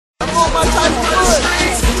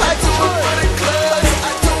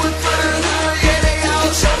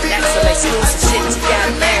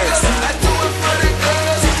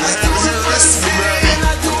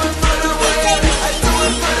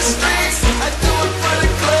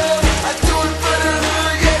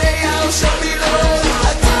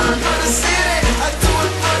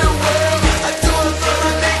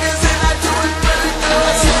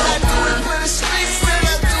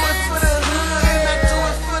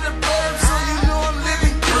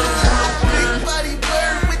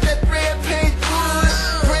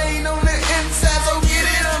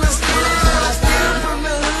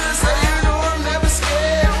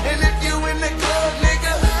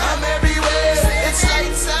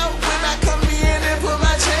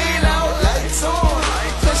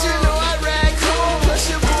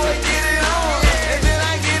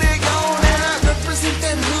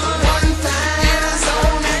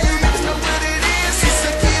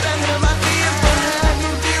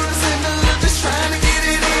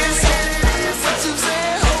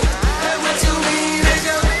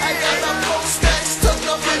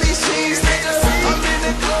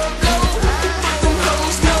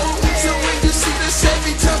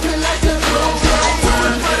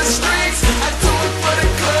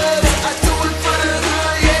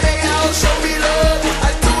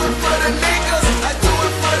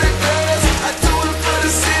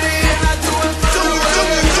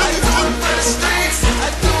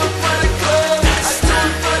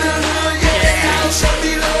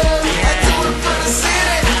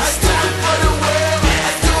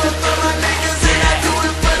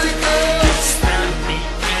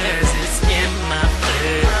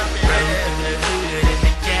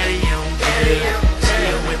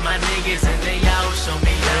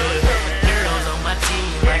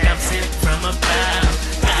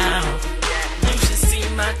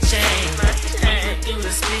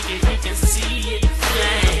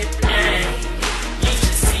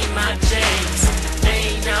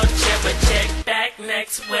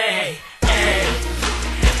Nite's way. Hey,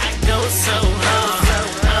 I go so hard,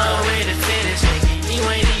 already finished, nigga. You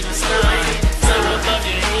ain't even started. So above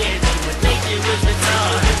your head, you would think it was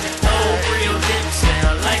retarded. Oh, real dip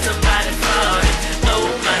smell like somebody farted. Oh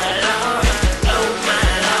my lord, oh my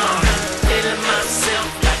lord. Feeling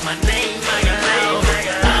myself like my name, my God.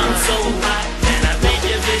 I'm so hot and I make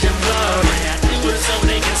your vision blurry. I do it so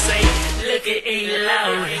they can say, look at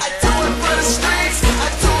Eli. I do it for the streets,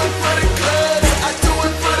 I do it for the clubs, I do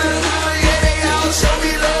it for the hood, yeah, they all show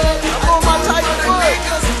me love. I'm on my type of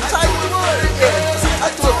niggas, type of girls. I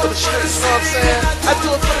do it for the streets, you know what I'm saying? I do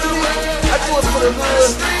it for the people, I do it for the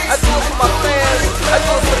hood, I do it for my fans, I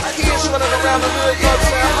do it for the kids running around the hood, you know what I'm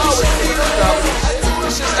saying? I always do it, though.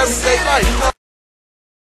 It's just everyday life, you know